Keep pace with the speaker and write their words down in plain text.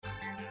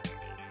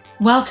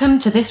Welcome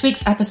to this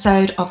week's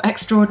episode of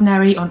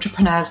Extraordinary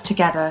Entrepreneurs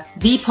Together,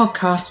 the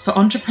podcast for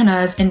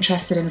entrepreneurs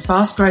interested in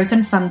fast growth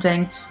and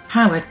funding,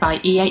 powered by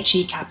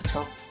EHE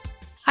Capital.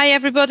 Hi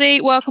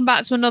everybody, welcome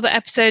back to another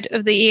episode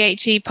of the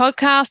EHE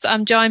podcast.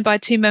 I'm joined by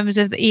two members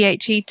of the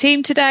EHE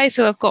team today.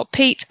 So I've got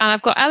Pete and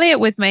I've got Elliot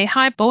with me.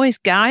 Hi boys,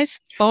 I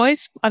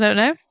don't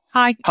know.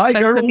 Hi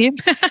girl.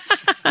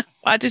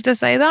 Why did I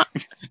say that?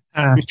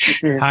 Hi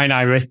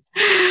Nairi.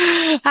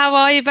 How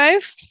are you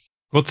both?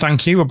 Good,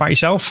 thank you. What about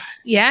yourself?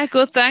 Yeah,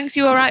 good, thanks.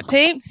 You all right,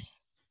 Pete?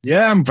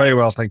 Yeah, I'm very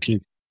well, thank you.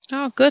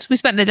 Oh, good. We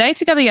spent the day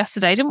together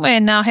yesterday, didn't we?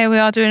 And now here we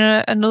are doing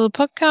another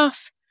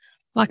podcast.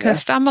 Like a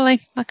family.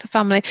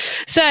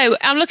 So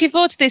I'm looking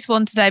forward to this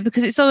one today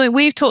because it's something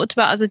we've talked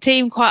about as a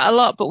team quite a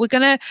lot, but we're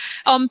going to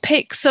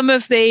unpick some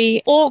of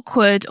the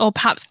awkward or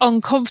perhaps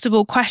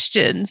uncomfortable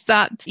questions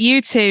that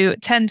you two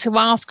tend to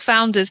ask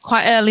founders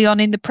quite early on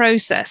in the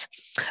process.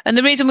 And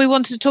the reason we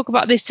wanted to talk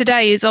about this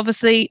today is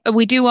obviously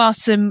we do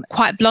ask some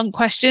quite blunt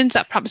questions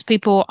that perhaps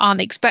people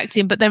aren't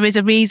expecting, but there is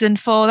a reason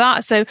for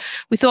that. So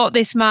we thought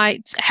this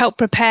might help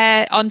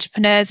prepare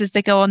entrepreneurs as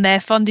they go on their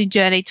funding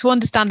journey to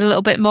understand a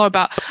little bit more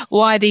about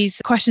why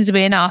these questions are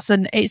being asked.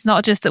 And it's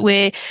not just that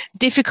we're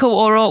difficult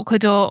or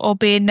awkward or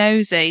being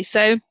nosy.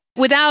 So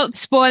without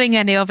spoiling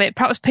any of it,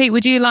 perhaps Pete,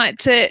 would you like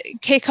to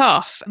kick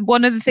off?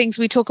 One of the things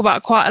we talk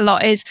about quite a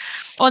lot is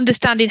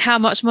understanding how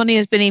much money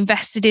has been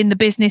invested in the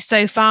business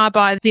so far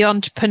by the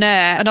entrepreneur.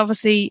 And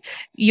obviously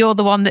you're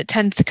the one that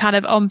tends to kind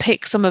of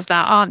unpick some of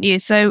that, aren't you?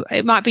 So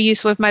it might be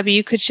useful if maybe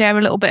you could share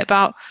a little bit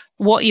about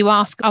what you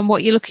ask and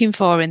what you're looking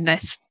for in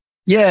this.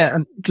 Yeah,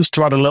 and just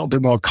to add a little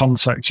bit more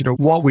context,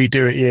 what we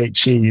do at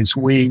EHE is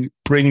we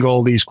bring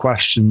all these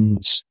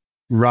questions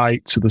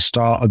right to the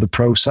start of the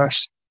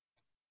process.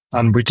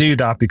 And we do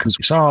that because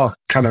it's our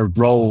kind of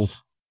role,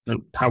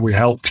 how we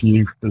help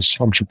you as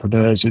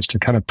entrepreneurs is to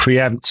kind of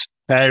preempt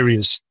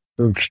areas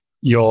of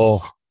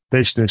your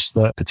business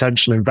that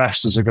potential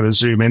investors are going to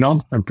zoom in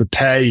on and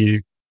prepare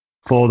you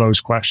for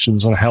those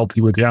questions and help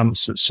you with the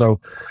answers. So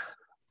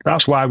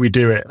that's why we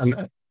do it.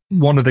 And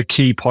one of the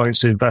key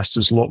points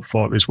investors look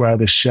for is where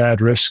this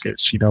shared risk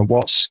is.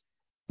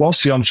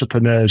 What's the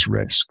entrepreneur's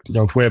risk?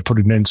 If we're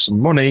putting in some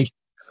money,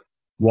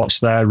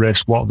 what's their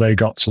risk? What have they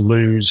got to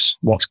lose?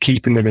 What's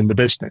keeping them in the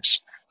business?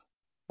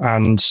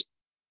 And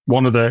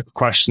one of the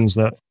questions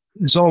that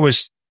is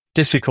always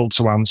difficult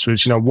to answer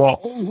is, what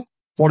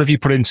have you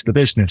put into the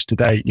business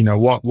today?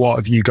 What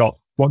have you got?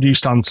 What do you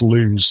stand to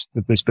lose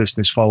if this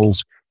business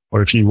falls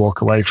or if you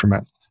walk away from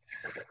it?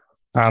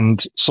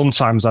 And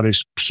sometimes that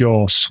is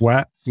pure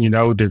sweat.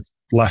 They've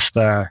left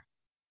their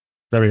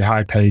very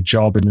high paid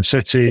job in the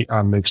city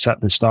and they've set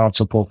the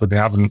startup up and they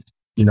haven't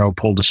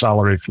pulled a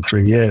salary for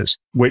 3 years,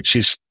 which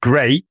is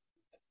great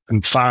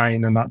and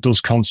fine. And that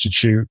does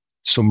constitute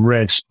some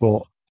risk,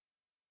 but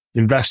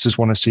investors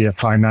want to see a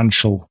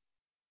financial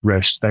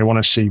risk. They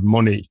want to see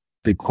money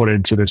be put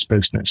into this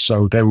business.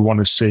 So they want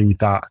to see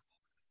that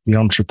the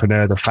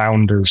entrepreneur, the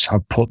founders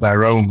have put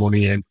their own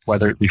money in,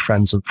 whether it be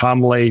friends and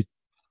family,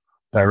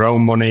 their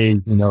own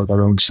money,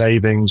 their own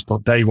savings,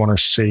 but they want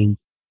to see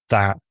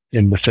that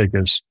in the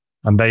figures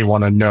and they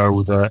want to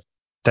know that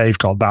they've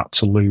got that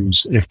to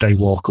lose if they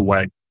walk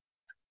away.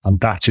 And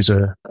that is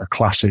a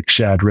classic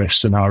shared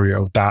risk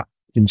scenario that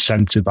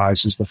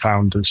incentivizes the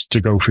founders to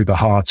go through the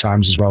hard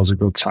times as well as the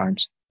good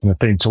times. And I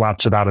think to add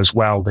to that as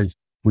well,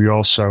 we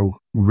also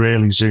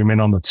really zoom in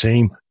on the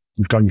team.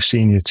 You've got your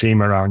senior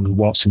team around you.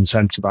 What's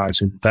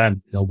incentivizing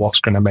them?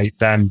 What's going to make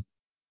them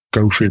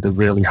go through the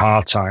really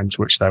hard times,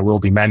 which there will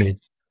be many.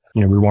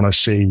 We want to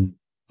see,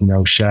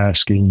 share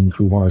schemes.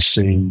 We want to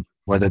see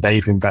whether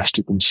they've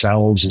invested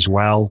themselves as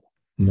well.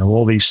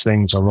 All these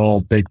things are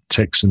all big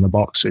ticks in the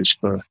boxes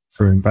for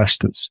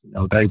investors.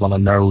 They want to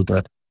know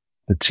that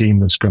the team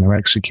that's going to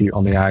execute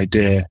on the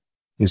idea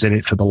is in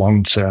it for the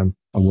long term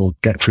and will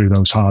get through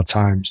those hard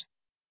times.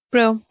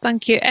 Brilliant,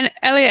 thank you. And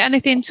Elliot,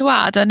 anything to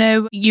add? I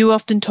know you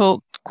often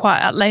talk quite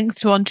at length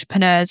to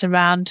entrepreneurs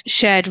around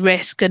shared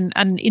risk and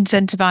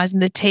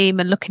incentivizing the team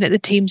and looking at the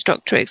team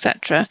structure,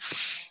 etc.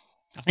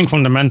 I think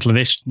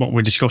fundamentally what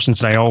we're discussing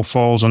today all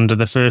falls under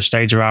the first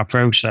stage of our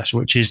process,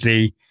 which is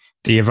the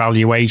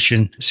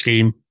evaluation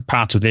scheme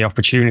part of the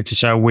opportunity.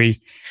 So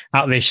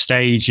at this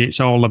stage, it's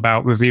all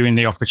about reviewing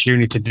the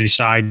opportunity to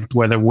decide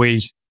whether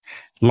we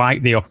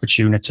like the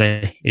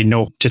opportunity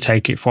enough to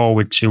take it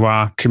forward to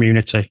our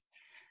community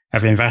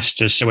of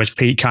investors. So as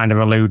Pete kind of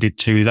alluded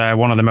to there,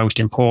 one of the most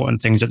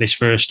important things at this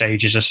first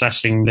stage is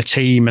assessing the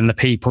team and the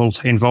people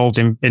involved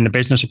in the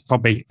business,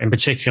 probably in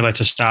particular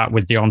to start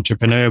with the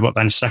entrepreneur, but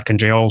then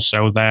secondary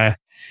also their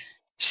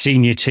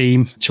senior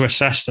team, to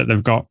assess that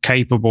they've got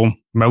capable,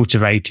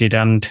 motivated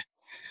and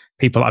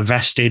people that are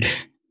vested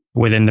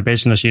within the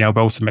business,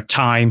 both from a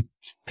time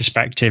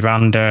perspective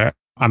and a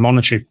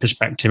monetary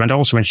perspective, and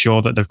also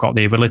ensure that they've got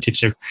the ability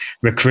to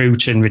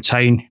recruit and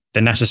retain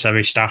the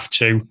necessary staff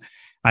to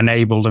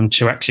enable them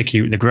to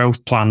execute the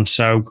growth plan.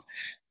 So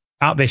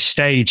at this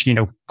stage,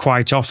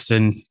 quite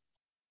often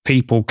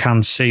people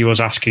can see us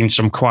asking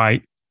some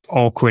quite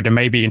awkward and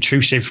maybe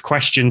intrusive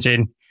questions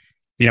in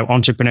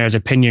entrepreneurs'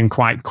 opinion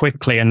quite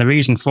quickly. And the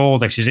reason for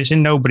this is it's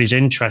in nobody's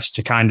interest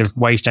to kind of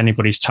waste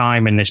anybody's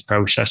time in this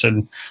process.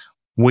 And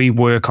we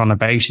work on a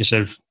basis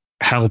of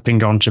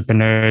helping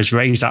entrepreneurs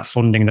raise that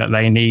funding that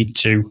they need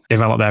to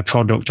develop their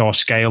product or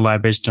scale their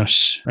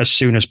business as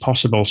soon as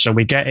possible. So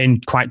we get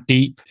in quite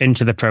deep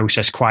into the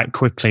process quite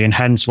quickly, and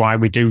hence why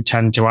we do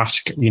tend to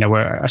ask,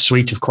 a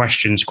suite of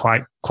questions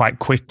quite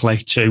quickly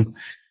to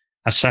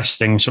assess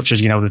things such as,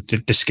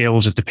 the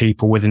skills of the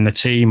people within the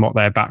team, what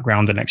their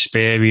background and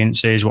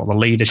experience is, what the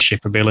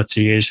leadership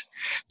ability is.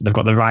 They've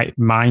got the right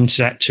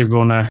mindset to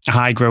run a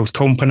high growth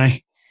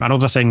company.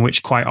 Another thing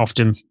which quite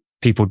often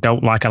people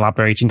don't like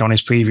elaborating on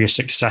is previous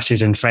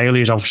successes and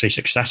failures. Obviously,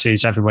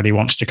 successes, everybody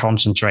wants to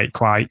concentrate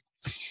quite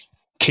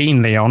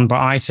keenly on,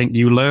 but I think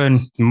you learn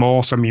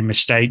more from your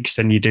mistakes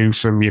than you do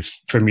from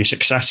your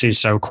successes.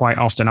 So quite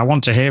often I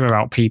want to hear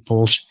about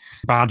people's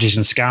badges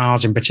and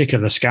scars, in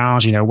particular the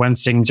scars, when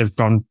things have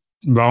gone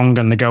wrong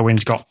and the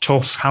going's got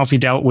tough. How have you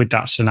dealt with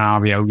that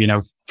scenario?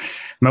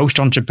 Most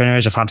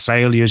entrepreneurs have had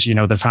failures,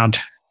 they've had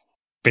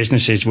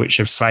businesses which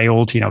have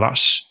failed,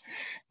 that's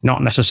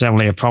not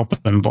necessarily a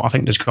problem, but I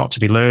think there's got to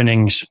be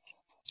learnings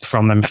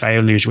from them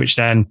failures, which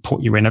then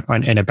put you in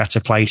a better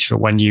place for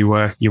when you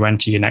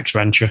enter your next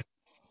venture.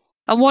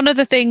 And one of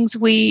the things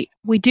we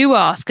do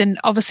ask, and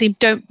obviously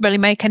don't really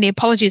make any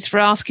apologies for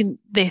asking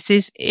this,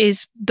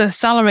 is the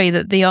salary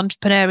that the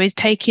entrepreneur is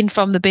taking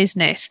from the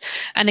business.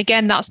 And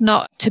again, that's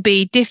not to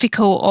be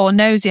difficult or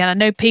nosy. And I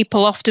know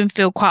people often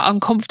feel quite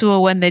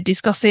uncomfortable when they're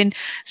discussing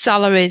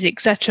salaries,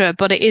 etc.,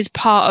 but it is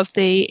part of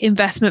the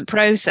investment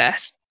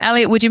process.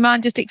 Elliot, would you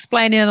mind just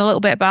explaining a little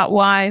bit about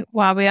why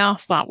we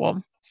asked that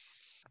one?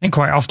 I think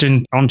quite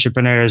often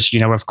entrepreneurs,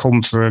 have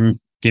come from,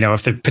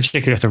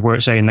 particularly if they've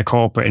worked, say, in the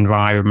corporate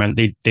environment,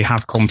 they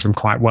have come from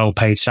quite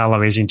well-paid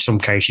salaries, in some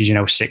cases,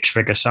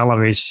 six-figure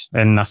salaries.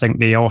 And I think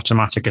the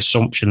automatic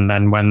assumption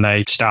then when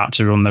they start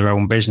to run their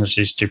own business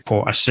is to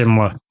put a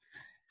similar,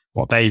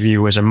 what they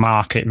view as a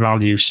market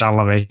value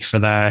salary for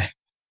their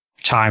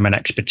time and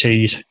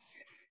expertise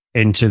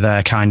into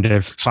their kind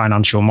of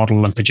financial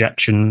model and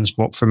projections.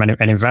 But from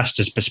an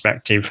investor's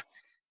perspective,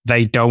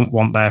 they don't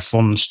want their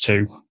funds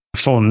to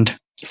fund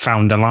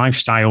founder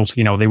lifestyle.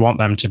 They want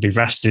them to be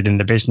vested in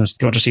the business.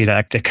 They want to see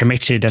that they're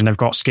committed and they've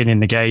got skin in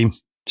the game,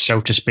 so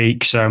to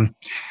speak. So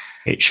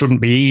it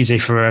shouldn't be easy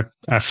for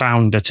a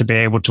founder to be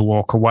able to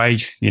walk away.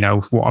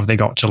 What have they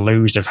got to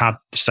lose? They've had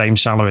the same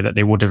salary that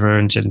they would have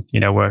earned in,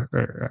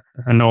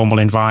 a normal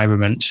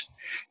environment.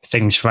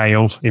 Things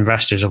fail,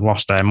 investors have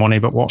lost their money,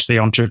 but what's the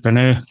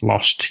entrepreneur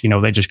lost?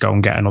 They just go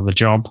and get another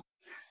job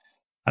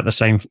at the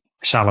same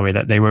salary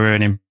that they were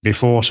earning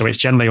before. So it's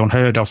generally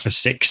unheard of for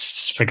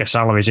six-figure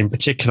salaries, in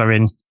particular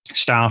in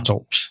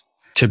startups,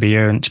 to be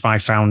earned by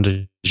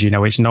founders.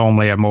 It's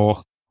normally a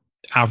more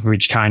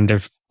average kind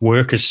of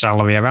worker's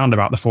salary around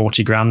about the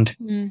 40 grand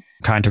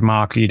kind of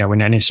mark.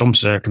 And in some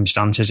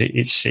circumstances,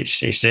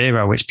 it's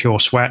zero, it's pure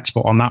sweat.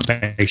 But on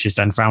that basis,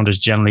 then founders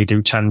generally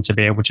do tend to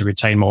be able to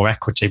retain more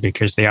equity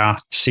because they are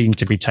seen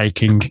to be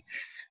taking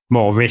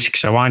more risk.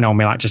 So I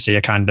normally like to see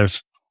a kind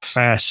of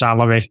fair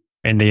salary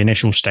in the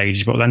initial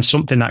stages, but then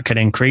something that can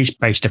increase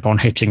based upon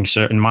hitting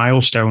certain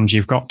milestones.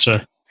 You've got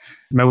to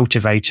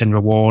motivate and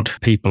reward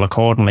people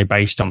accordingly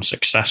based on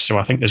success. So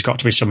I think there's got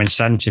to be some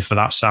incentive for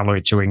that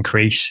salary to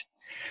increase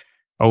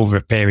over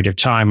a period of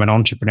time. And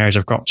entrepreneurs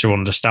have got to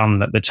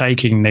understand that they're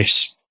taking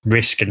this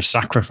risk and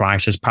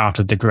sacrifice as part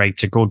of the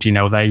greater good.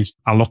 They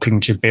are looking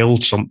to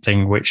build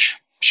something which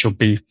should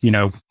be,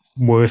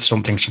 worth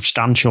something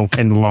substantial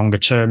in the longer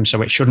term.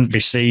 So it shouldn't be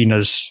seen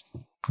as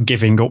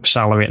giving up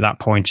salary at that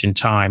point in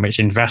time. It's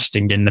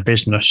investing in the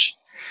business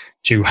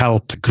to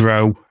help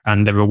grow,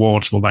 and the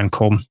rewards will then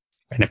come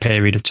in a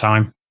period of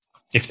time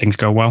if things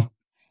go well.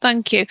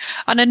 Thank you.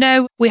 And I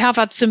know we have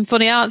had some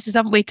funny answers,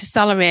 haven't we, to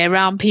salary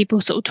around people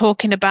sort of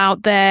talking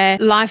about their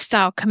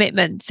lifestyle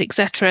commitments,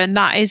 etc. And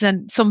that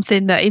isn't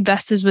something that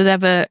investors would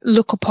ever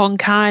look upon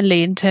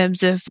kindly in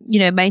terms of,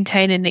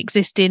 maintaining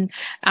existing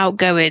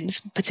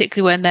outgoings,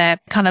 particularly when they're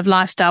kind of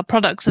lifestyle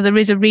products. So there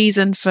is a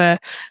reason for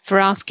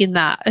asking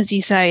that, as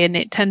you say, and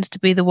it tends to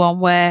be the one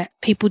where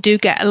people do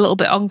get a little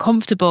bit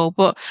uncomfortable.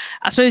 But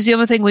I suppose the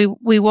other thing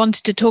we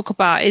wanted to talk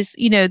about is,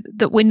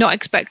 that we're not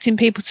expecting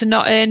people to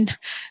not earn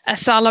a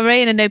salary.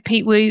 And I know,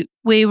 Pete,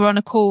 we were on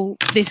a call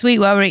this week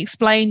where we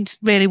explained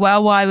really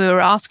well why we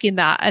were asking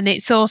that. And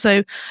it's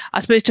also, I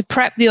suppose, to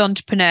prep the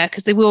entrepreneur,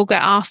 because they will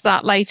get asked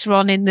that later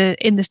on in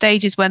the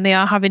stages when they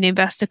are having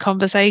investor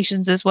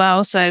conversations as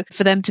well. So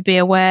for them to be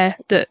aware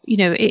that,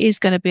 it is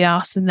going to be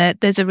asked and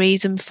that there's a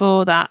reason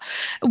for that.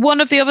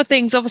 One of the other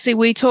things, obviously,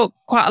 we talk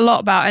quite a lot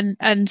about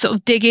and sort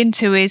of dig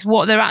into is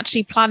what they're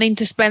actually planning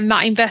to spend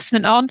that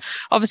investment on.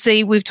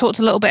 Obviously, we've talked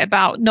a little bit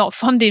about not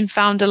funding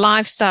founder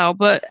lifestyle,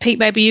 but Pete,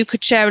 maybe you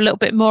could share a little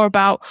bit more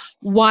about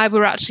why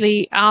we're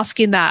actually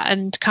asking that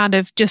and kind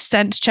of just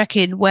sense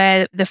checking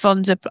where the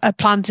funds are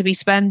planned to be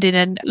spending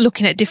and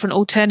looking at different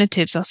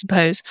alternatives, I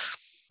suppose.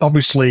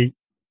 Obviously,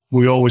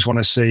 we always want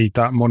to see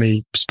that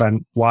money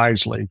spent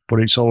wisely,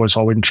 but it's always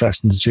so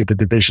interesting to see the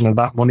division of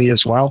that money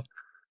as well.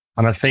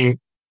 And I think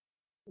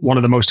one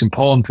of the most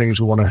important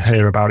things we want to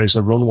hear about is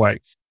the runway.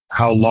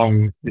 How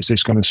long is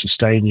this going to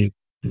sustain you?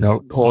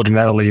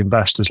 Ordinarily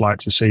investors like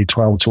to see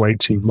 12 to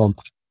 18 month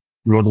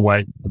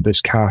runway of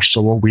this cash.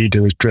 So what we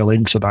do is drill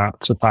into that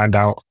to find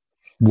out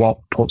what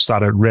puts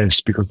that at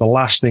risk, because the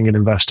last thing an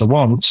investor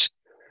wants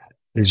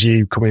is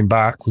you coming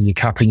back when you're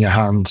capping your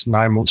hand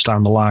 9 months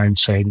down the line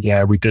saying,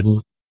 yeah, we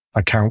didn't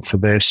account for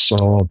this,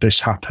 or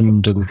this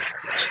happened, and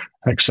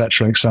et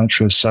cetera, et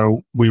cetera.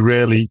 So we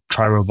really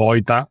try to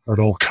avoid that at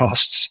all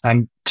costs.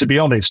 And to be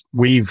honest,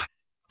 we've,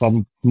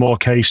 on more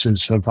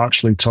cases, have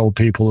actually told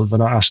people that they're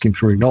not asking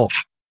for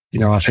enough.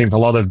 I think a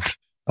lot of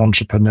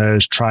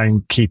entrepreneurs try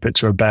and keep it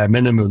to a bare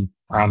minimum,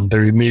 and they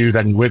remove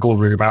any wiggle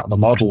room out of the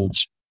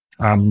models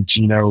and,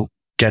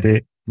 get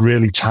it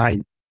really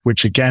tight,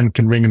 which again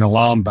can ring an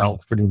alarm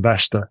bell for an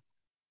investor.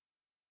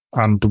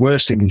 And the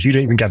worst thing is you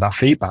don't even get that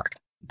feedback.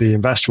 The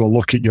investor will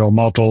look at your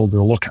model,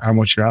 they'll look at how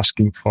much you're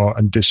asking for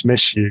and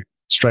dismiss you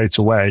straight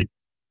away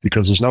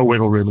because there's no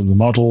wiggle room in the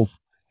model.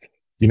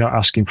 You're not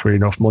asking for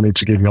enough money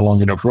to give you a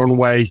long enough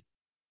runway,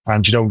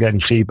 and you don't get any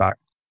feedback.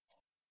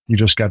 You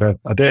just get a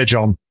dear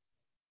John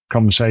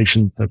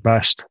conversation at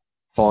best,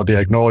 or they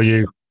ignore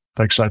you,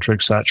 et cetera,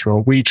 et cetera.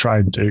 What we try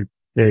and do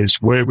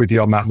is work with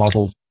you on that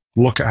model,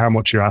 look at how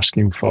much you're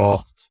asking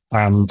for,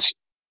 and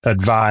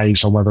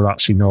advise on whether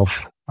that's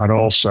enough, and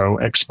also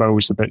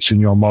expose the bits in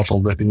your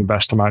model that the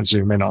investor might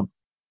zoom in on.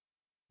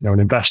 An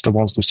investor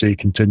wants to see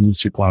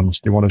contingency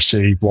plans. They want to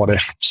see what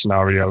if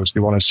scenarios. They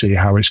want to see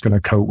how it's going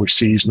to cope with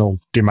seasonal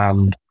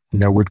demand.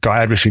 We've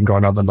got everything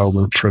going on at the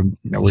moment from,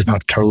 we've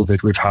had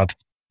COVID, we've had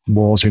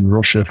wars in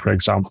Russia, for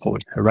example,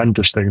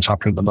 horrendous things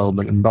happening at the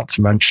moment, and not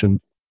to mention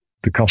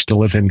the cost of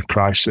living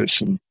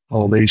crisis and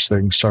all these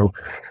things. So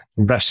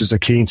investors are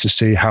keen to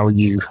see how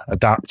you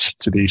adapt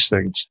to these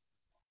things.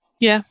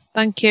 Yeah,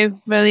 thank you.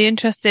 Really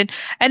interesting.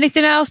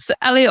 Anything else,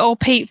 Elliot or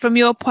Pete, from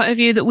your point of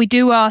view that we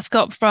do ask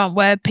up front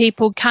where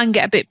people can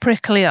get a bit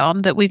prickly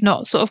on that we've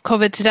not sort of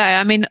covered today?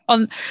 I mean,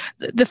 on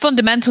the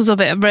fundamentals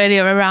of it really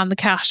are around the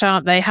cash,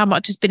 aren't they? How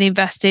much has been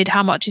invested?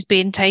 How much is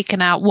being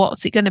taken out?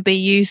 What's it going to be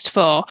used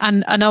for?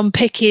 And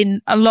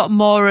unpicking a lot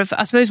more of,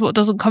 I suppose, what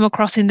doesn't come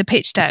across in the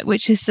pitch deck,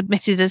 which is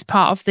submitted as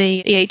part of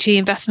the EHE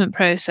investment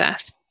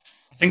process.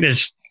 I think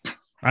there's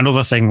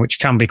another thing which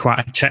can be quite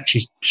a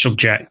touchy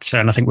subject,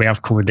 and I think we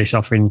have covered this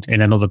off in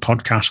another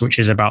podcast, which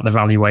is about the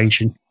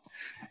valuation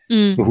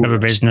of a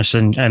business.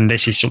 And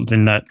this is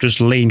something that does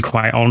lean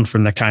quite on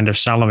from the kind of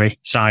salary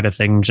side of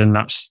things. And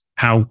that's,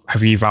 how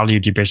have you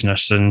valued your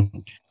business,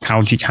 and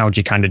how do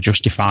you kind of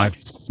justify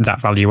that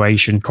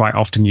valuation? Quite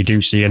often you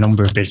do see a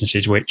number of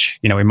businesses which,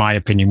 in my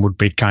opinion, would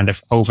be kind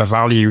of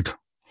overvalued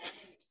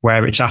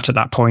where it's at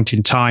that point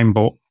in time,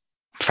 but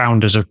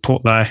founders have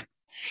put their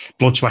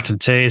blood, sweat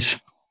and tears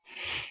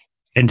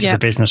into the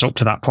business up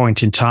to that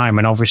point in time.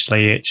 And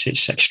obviously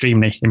it's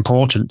extremely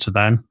important to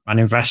them, and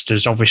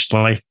investors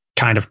obviously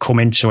kind of come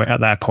into it at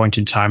their point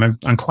in time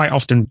and quite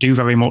often do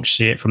very much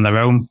see it from their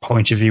own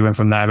point of view and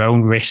from their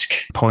own risk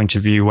point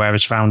of view.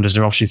 Whereas founders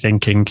are obviously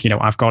thinking,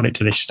 I've got it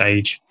to this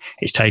stage.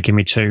 It's taken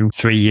me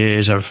 2-3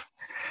 years I've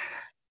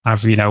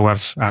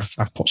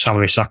put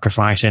salary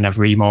sacrifice in, I've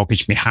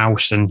remortgaged my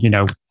house, and,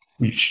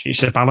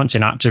 it's a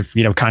balancing act of,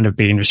 kind of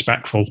being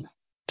respectful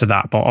to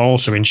that, but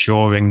also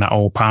ensuring that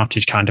all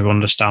parties kind of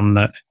understand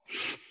that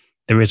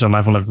there is a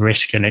level of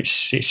risk, and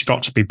it's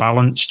got to be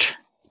balanced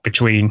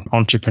between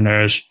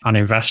entrepreneurs and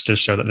investors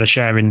so that they're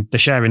sharing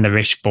the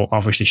risk, but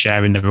obviously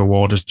sharing the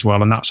reward as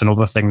well. And that's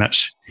another thing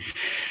that's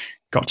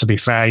got to be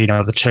fair.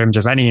 The terms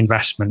of any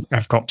investment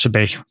have got to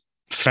be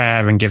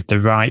fair and give the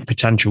right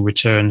potential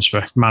returns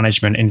for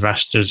management,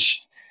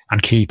 investors,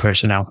 and key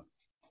personnel.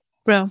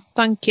 Well,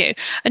 thank you.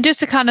 And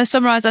just to kind of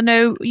summarize, I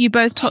know you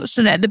both touched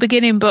on it at the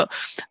beginning, but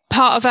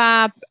part of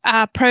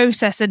our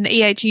process, and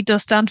EHE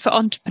does stand for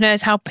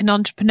Entrepreneurs Helping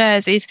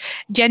Entrepreneurs, is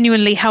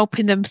genuinely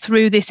helping them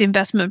through this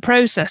investment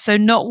process. So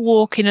not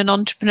walking an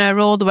entrepreneur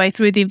all the way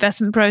through the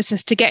investment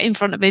process to get in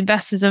front of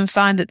investors and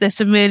find that there's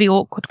some really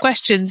awkward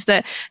questions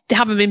that they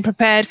haven't been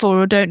prepared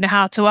for or don't know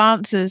how to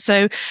answer.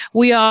 So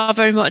we are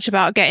very much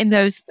about getting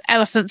those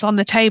elephants on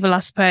the table, I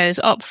suppose,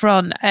 up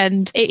front.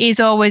 And it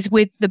is always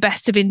with the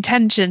best of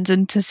intentions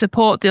and to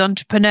support the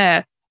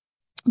entrepreneur.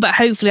 But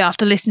hopefully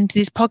after listening to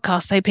this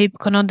podcast, so people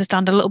can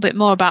understand a little bit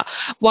more about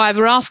why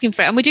we're asking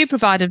for it. And we do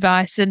provide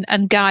advice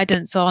and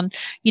guidance on,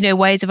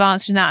 ways of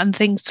answering that and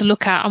things to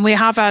look at. And we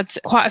have had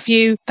quite a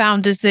few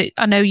founders that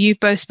I know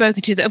you've both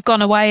spoken to that have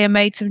gone away and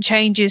made some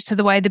changes to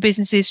the way the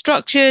business is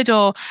structured,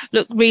 or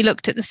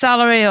re-looked at the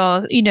salary,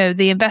 or,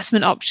 the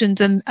investment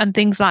options and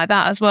things like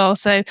that as well.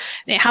 So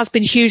it has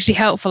been hugely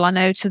helpful, I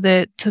know, to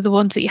the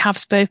ones that you have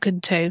spoken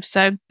to.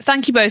 So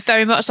thank you both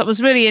very much. That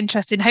was really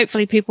interesting.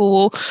 Hopefully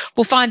people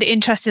will find it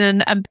interesting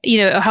and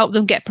help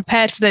them get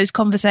prepared for those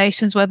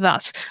conversations, whether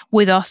that's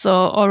with us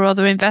or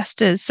other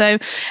investors. So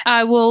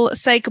I will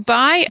say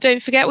goodbye.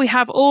 Don't forget, we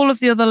have all of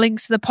the other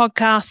links to the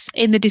podcast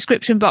in the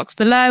description box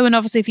below. And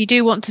obviously, if you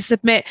do want to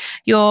submit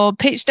your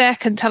pitch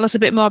deck and tell us a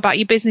bit more about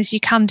your business,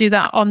 you can do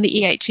that on the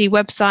EHE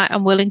website,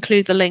 and we'll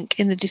include the link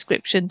in the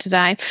description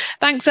today.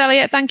 Thanks,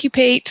 Elliot. Thank you,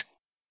 Pete.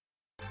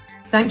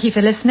 Thank you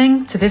for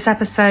listening to this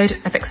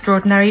episode of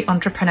Extraordinary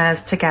Entrepreneurs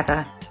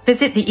Together.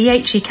 Visit the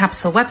EHE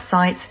Capital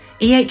website,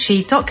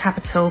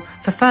 ehe.capital,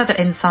 for further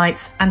insights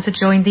and to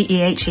join the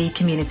EHE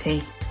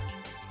community.